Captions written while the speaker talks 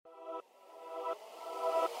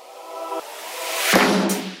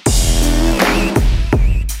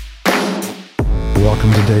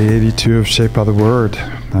Day 82 of Shaped by the Word.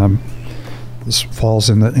 This falls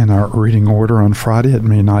in our reading order on Friday. It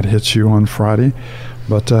may not hit you on Friday,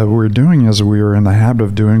 but what we're doing, as we are in the habit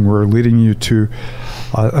of doing, we're leading you to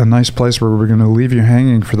a nice place where we're going to leave you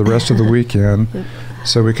hanging for the rest of the weekend.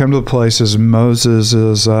 So we come to the place as Moses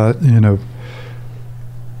is, in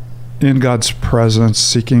God's presence,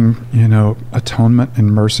 seeking, atonement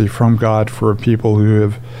and mercy from God for a people who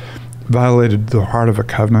have violated the heart of a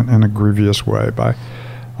covenant in a grievous way by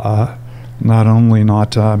not only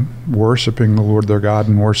not worshiping the Lord their God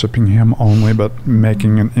and worshiping Him only, but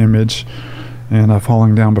making an image and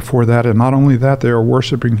falling down before that. And not only that, they are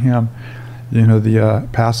worshiping Him. The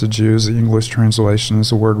passage used, the English translation, is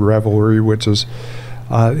the word revelry, which is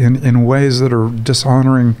in ways that are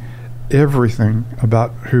dishonoring everything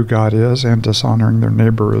about who God is and dishonoring their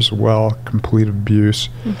neighbor as well, complete abuse,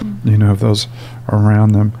 of those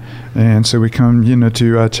around them. And so we come,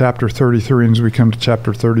 to chapter 33, and as we come to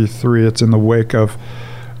chapter 33, it's in the wake of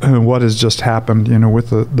what has just happened, with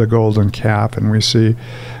the golden calf, and we see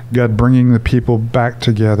God bringing the people back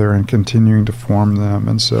together and continuing to form them.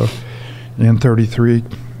 And so in 33,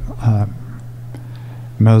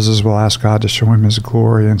 Moses will ask God to show him His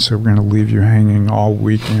glory, and so we're going to leave you hanging all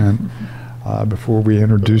weekend before we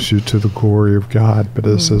introduce you to the glory of God. But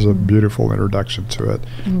this is a beautiful introduction to it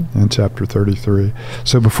in chapter 33.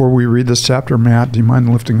 So before we read this chapter, Matt, do you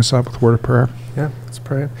mind lifting us up with a word of prayer? Yeah, let's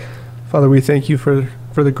pray. Father, we thank you for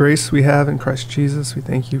the grace we have in Christ Jesus. We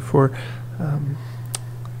thank you for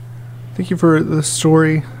the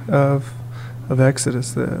story of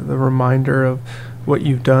Exodus, the reminder of what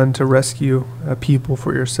you've done to rescue a people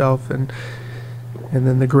for yourself, and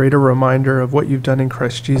then the greater reminder of what you've done in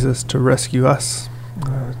Christ Jesus to rescue us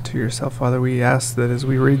to yourself. Father, we ask that as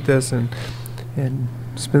we read this and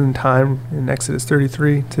spend time in Exodus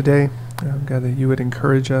 33 today, God, that you would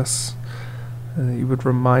encourage us, that you would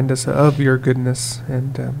remind us of your goodness,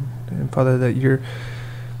 and Father, that your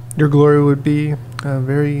glory would be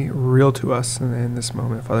very real to us in this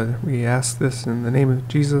moment. Father, we ask this in the name of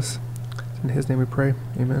Jesus. In His name we pray.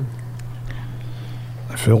 Amen.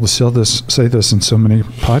 I fail to say this in so many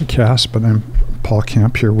podcasts, but I'm Paul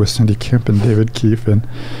Kemp here with Cindy Kemp and David Keefe and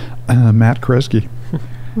Matt Kresge.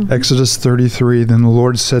 Exodus 33, Then the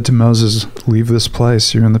Lord said to Moses, Leave this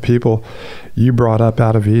place, you and the people you brought up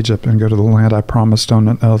out of Egypt, and go to the land I promised on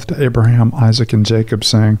an oath to Abraham, Isaac, and Jacob,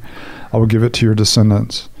 saying, I will give it to your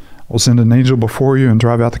descendants. I will send an angel before you and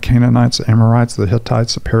drive out the Canaanites, the Amorites, the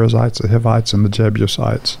Hittites, the Perizzites, the Hivites, and the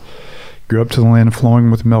Jebusites. Go up to the land flowing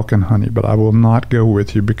with milk and honey, but I will not go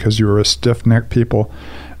with you because you are a stiff-necked people,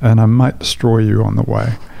 and I might destroy you on the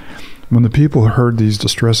way. When the people heard these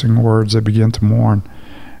distressing words, they began to mourn,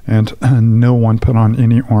 and no one put on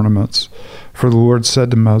any ornaments. For the Lord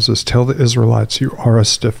said to Moses, Tell the Israelites, you are a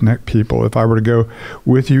stiff-necked people. If I were to go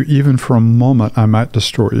with you even for a moment, I might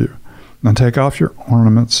destroy you. Now take off your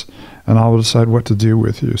ornaments, and I will decide what to do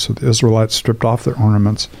with you. So the Israelites stripped off their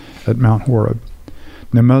ornaments at Mount Horeb.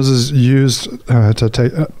 Now Moses used to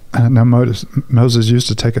take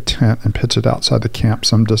a tent and pitch it outside the camp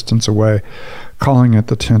some distance away, calling it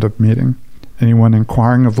the tent of meeting. Anyone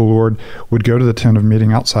inquiring of the Lord would go to the tent of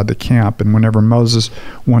meeting outside the camp, and whenever Moses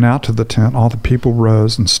went out to the tent, all the people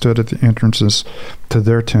rose and stood at the entrances to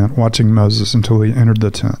their tent, watching Moses until he entered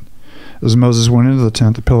the tent. As Moses went into the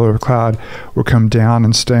tent, the pillar of cloud would come down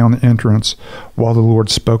and stay on the entrance while the Lord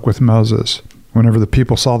spoke with Moses. Whenever the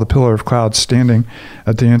people saw the pillar of cloud standing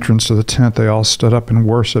at the entrance to the tent, they all stood up and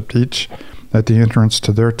worshipped, each at the entrance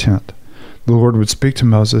to their tent. The Lord would speak to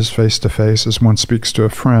Moses face to face as one speaks to a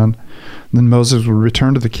friend. Then Moses would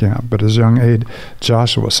return to the camp, but his young aide,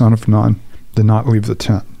 Joshua, son of Nun, did not leave the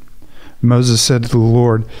tent. Moses said to the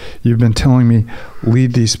Lord, You've been telling me,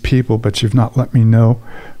 lead these people, but you've not let me know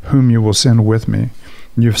whom you will send with me.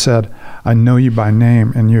 You've said, I know you by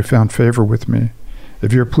name, and you have found favor with me.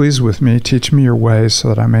 If you're pleased with me, teach me your ways so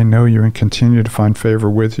that I may know you and continue to find favor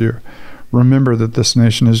with you. Remember that this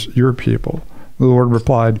nation is your people. The Lord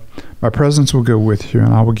replied, My presence will go with you,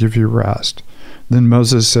 and I will give you rest. Then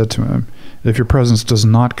Moses said to him, If your presence does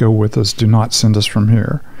not go with us, do not send us from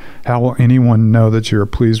here. How will anyone know that you are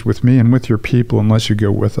pleased with me and with your people unless you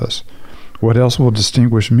go with us? What else will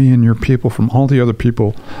distinguish me and your people from all the other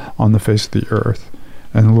people on the face of the earth?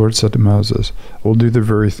 And the Lord said to Moses, I will do the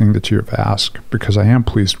very thing that you have asked, because I am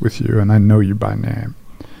pleased with you, and I know you by name.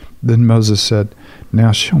 Then Moses said,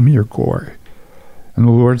 Now show me your glory. And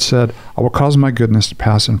the Lord said, I will cause my goodness to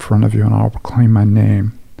pass in front of you, and I will proclaim my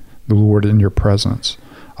name, the Lord, in your presence.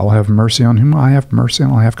 I will have mercy on whom I have mercy,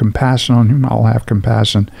 and I will have compassion on whom I will have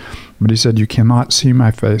compassion. But he said, You cannot see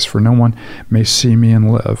my face, for no one may see me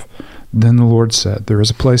and live. Then the Lord said, there is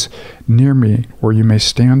a place near me where you may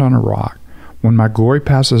stand on a rock. When my glory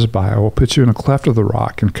passes by, I will put you in a cleft of the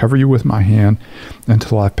rock and cover you with my hand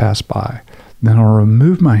until I pass by. Then I'll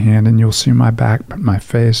remove my hand and you'll see my back, but my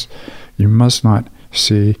face you must not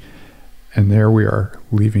see. And there we are,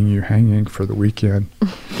 leaving you hanging for the weekend.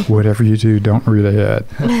 Whatever you do, don't read ahead.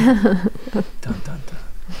 Dun, dun,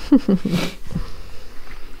 dun.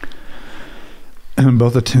 And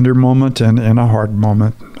both a tender moment and a hard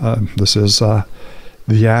moment. This is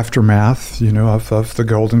the aftermath, of the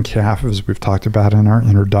golden calf, as we've talked about in our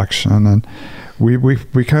introduction. And we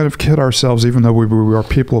kind of kid ourselves, even though we are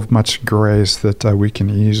people of much grace, that we can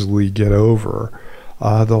easily get over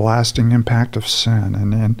the lasting impact of sin,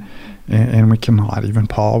 and we cannot. Even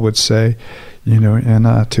Paul would say, to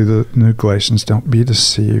the New Galatians, don't be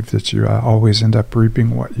deceived that you always end up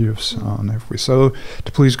reaping what you have sown. If we sow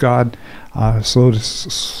to please God, sow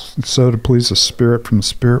to please the Spirit, from the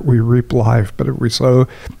Spirit we reap life. But if we sow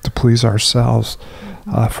to please ourselves,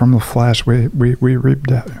 from the flesh we reap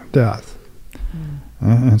death.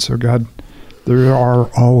 And so God, there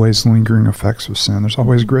are always lingering effects of sin. There's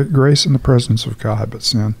always great grace in the presence of God, but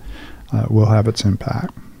sin will have its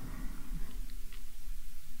impact.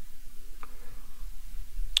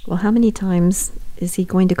 Well, how many times is he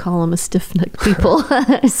going to call them a stiff-necked people?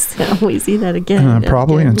 So we see that again.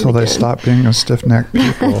 Probably until they stop being a stiff-necked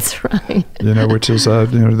people. That's right. Which is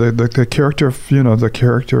the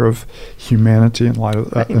character of humanity in light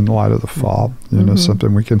of the fall.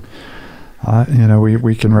 Something we can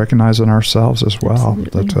we can recognize in ourselves as well.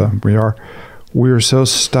 Absolutely. That we are so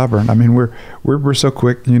stubborn. I mean, we're so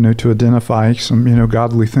quick, to identify some,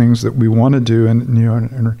 godly things that we want to do, and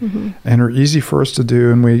are easy for us to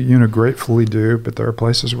do, and we, gratefully do. But there are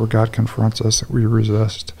places where God confronts us that we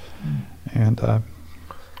resist, and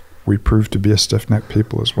we prove to be a stiff-necked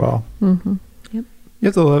people as well. Mm-hmm. Yep. You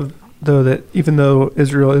have to love, though, that even though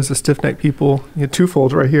Israel is a stiff-necked people,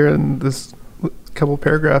 twofold right here in this couple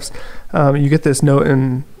paragraphs, you get this note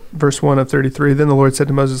in Verse 1 of 33, then the Lord said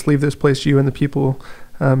to Moses, leave this place, you and the people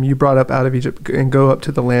you brought up out of Egypt, and go up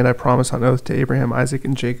to the land I promised on oath to Abraham, Isaac,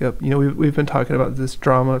 and Jacob. We've been talking about this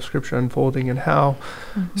drama of Scripture unfolding and how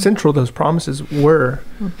central those promises were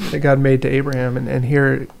that God made to Abraham. And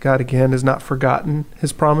here God again has not forgotten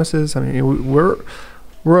his promises. I mean, we're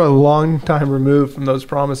a long time removed from those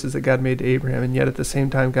promises that God made to Abraham, and yet at the same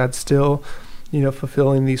time, God's still,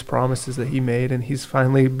 fulfilling these promises that he made, and he's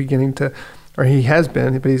finally beginning to, or he has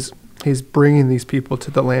been, but he's bringing these people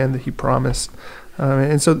to the land that he promised.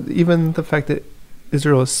 And so even the fact that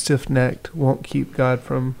Israel is stiff-necked won't keep God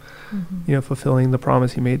from, fulfilling the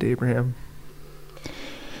promise he made to Abraham.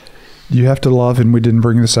 You have to love, and we didn't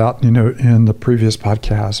bring this out, in the previous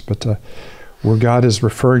podcast, but where God is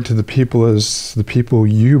referring to the people as the people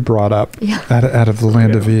you brought up out of the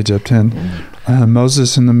land of Egypt. And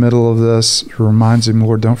Moses, in the middle of this, reminds him,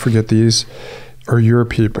 Lord, don't forget these are your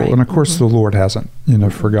people. Right. And of course the Lord hasn't,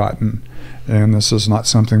 forgotten. And this is not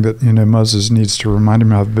something that, Moses needs to remind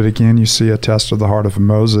him of. But again, you see a test of the heart of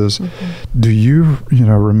Moses. Do you,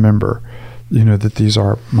 remember, that these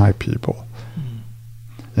are my people?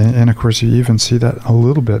 And of course, you even see that a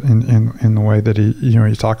little bit in the way that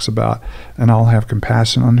he talks about, and I'll have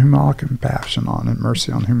compassion on whom I'll have compassion on, and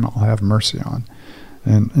mercy on whom I'll have mercy on.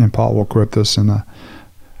 And Paul will quote this in a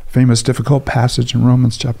famous difficult passage in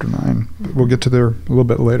Romans chapter 9. But we'll get to there a little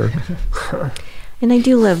bit later. And I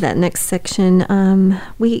do love that next section.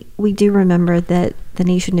 We do remember that the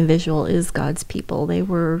nation of Israel is God's people. They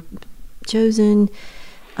were chosen,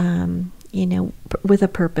 with a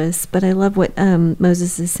purpose. But I love what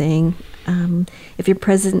Moses is saying. If your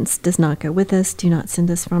presence does not go with us, do not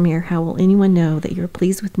send us from here. How will anyone know that you're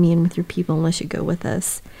pleased with me and with your people unless you go with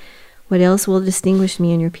us? What else will distinguish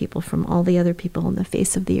me and your people from all the other people on the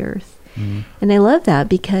face of the earth? Mm-hmm. And I love that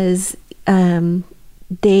because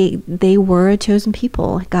they were a chosen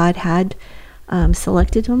people. God had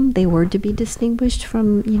selected them. They were to be distinguished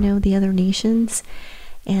from the other nations,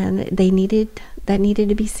 and that needed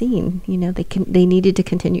to be seen. They needed to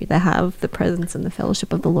continue to have the presence and the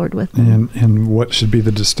fellowship of the Lord with them. And what should be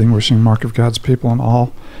the distinguishing mark of God's people in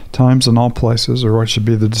all times and all places, or what should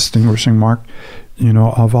be the distinguishing mark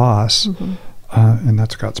of us, and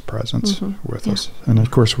that's God's presence with us. And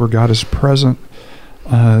of course, where God is present,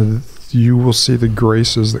 you will see the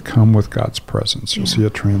graces that come with God's presence. You'll see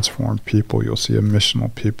a transformed people. You'll see a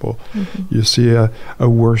missional people. You'll see a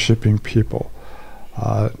worshiping people.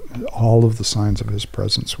 All of the signs of his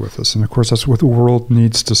presence with us. And of course, that's what the world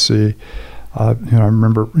needs to see. I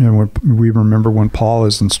remember, when Paul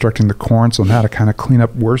is instructing the Corinth on how to kind of clean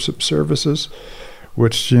up worship services,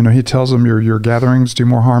 which, he tells them your gatherings do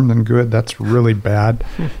more harm than good. That's really bad,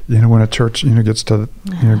 when a church, gets to,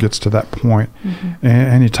 gets to that point.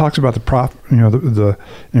 And he talks about the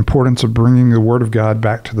importance of bringing the Word of God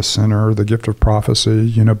back to the center, the gift of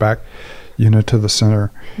prophecy, back, to the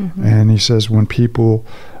center. And he says, when people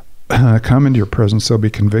come into your presence, they'll be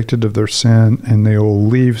convicted of their sin, and they'll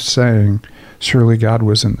leave saying, surely God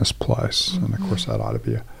was in this place. And of course, that ought to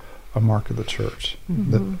be a mark of the church,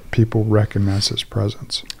 that people recognize his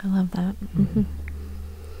presence. I love that.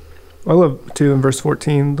 I love, too, in verse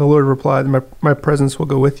 14, the Lord replied, my presence will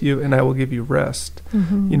go with you, and I will give you rest.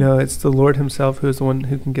 It's the Lord himself who is the one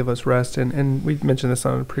who can give us rest. And we mentioned this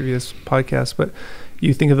on a previous podcast, but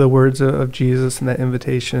you think of the words of Jesus and that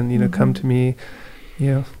invitation, come to me,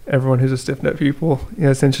 everyone who's a stiff-necked people,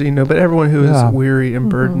 essentially, but everyone who is weary and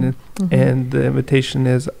burdened. And the invitation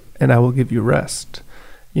is, and I will give you rest.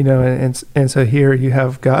 And so here you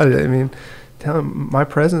have God, tell him, my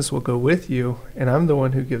presence will go with you, and I'm the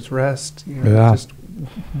one who gives rest. Just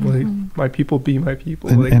my people be my people.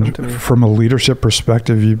 And come to me. From a leadership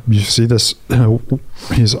perspective, you see this,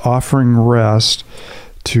 he's offering rest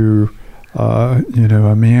to,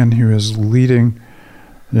 a man who is leading,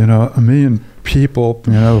 a million people,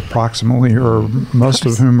 approximately, or most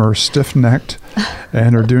of whom are stiff-necked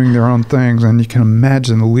and are doing their own things. And you can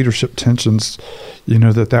imagine the leadership tensions,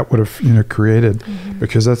 that would have, created,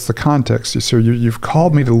 because that's the context. So you've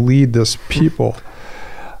called me to lead this people.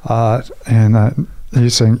 And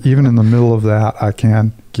he's saying, even in the middle of that, I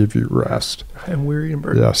can give you rest. I'm weary and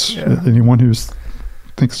burdened. Yes. Yeah. Anyone who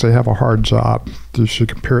thinks they have a hard job, you should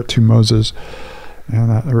compare it to Moses.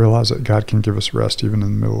 And I realize that God can give us rest even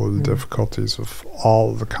in the middle of the difficulties of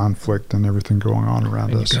all of the conflict and everything going on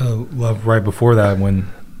around us. You gotta love right before that, when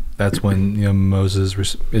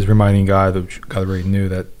Moses is reminding God that God already knew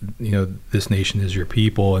that this nation is your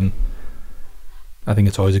people, and I think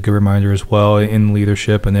it's always a good reminder as well in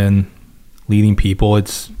leadership and then leading people.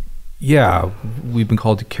 It's we've been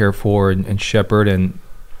called to care for and shepherd and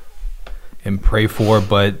pray for,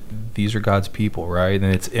 but these are God's people, right?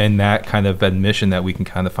 And it's in that kind of admission that we can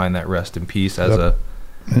kind of find that rest and peace as a.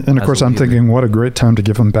 And of course, I'm thinking, what a great time to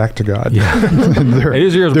give them back to God. Yeah, they're, it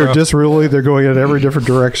is yours, they're bro. They're going in every different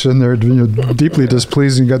direction. They're deeply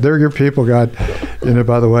displeasing God. They're your people, God.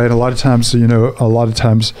 By the way, and a lot of times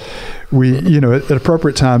we, at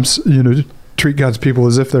appropriate times, treat God's people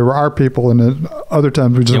as if they were our people, and then other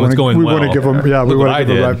times we just want to give them, we want to give them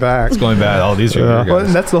right back. It's going bad. All these are your guys. Well,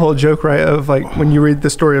 and that's the whole joke, right? Of when you read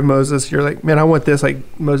the story of Moses, you're like, man, I want this. Like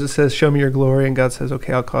Moses says, show me your glory, and God says,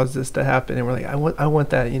 okay, I'll cause this to happen. And we're like, I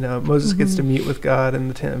want that. Moses gets to meet with God in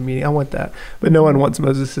the tent of meeting. I want that, but no one wants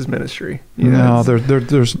Moses' ministry. No,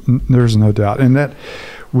 there's no doubt, and that.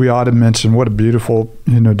 We ought to mention what a beautiful,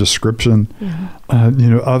 description,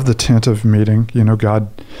 of the tent of meeting.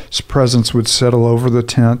 God's presence would settle over the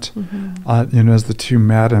tent, as the two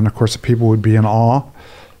met, and of course the people would be in awe,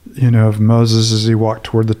 of Moses as he walked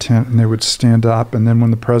toward the tent, and they would stand up, and then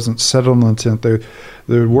when the presence settled in the tent, they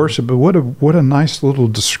would worship. But what a nice little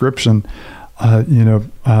description,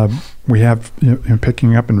 we have,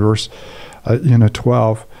 picking up in verse,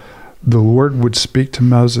 12. The Lord would speak to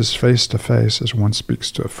Moses face to face as one speaks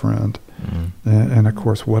to a friend. And of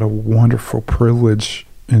course, what a wonderful privilege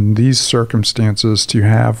in these circumstances to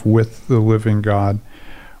have with the living God,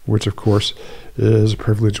 which of course is a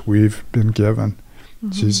privilege we've been given.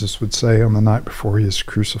 Jesus would say on the night before he is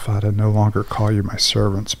crucified, I no longer call you my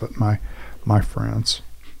servants, but my friends,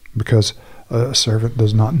 because a servant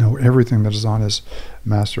does not know everything that is on his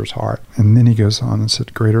master's heart. And then he goes on and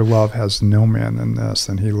said, greater love has no man than this,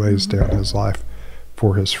 and he lays down his life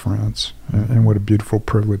for his friends. And what a beautiful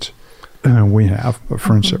privilege we have, a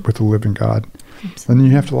friendship with the living God. And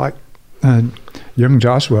you have to, like young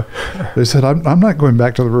Joshua, they said, I'm not going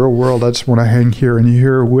back to the real world. I just want to hang here. And you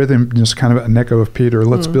hear with him just kind of an echo of Peter,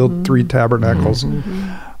 let's build 3 tabernacles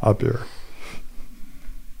up here.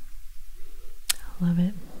 Love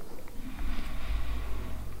it.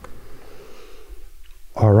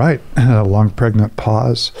 All right, a long pregnant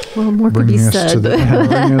pause. Well, more could be said.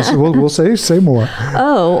 We'll say more.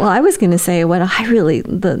 Oh, well, I was going to say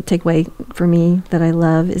the takeaway for me that I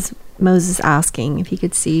love is Moses asking if he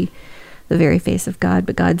could see the very face of God,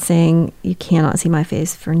 but God saying, you cannot see my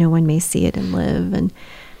face, for no one may see it and live. And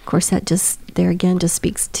of course, that just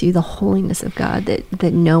speaks to the holiness of God,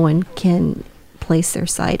 that no one can place their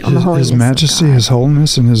sight on the holiness His majesty, of God. His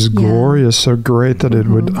holiness, and His glory is so great that it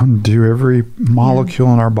would undo every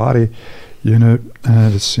molecule in our body,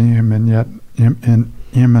 to see Him. And yet, in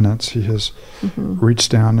immanence, he has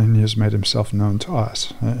reached down and he has made himself known to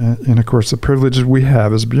us. And of course, the privileges we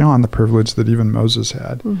have is beyond the privilege that even Moses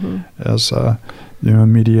had as a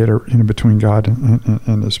mediator between God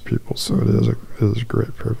and his people. So it is a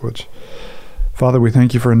great privilege. Father, we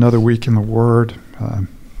thank you for another week in the Word.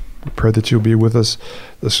 We pray that you'll be with us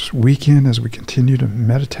this weekend as we continue to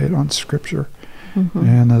meditate on Scripture.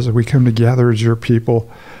 And as we come together as your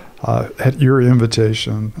people at your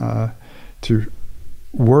invitation to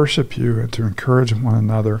worship you and to encourage one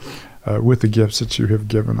another with the gifts that you have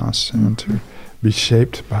given us and to be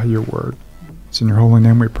shaped by your word. It's in your holy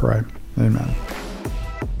name we pray. Amen.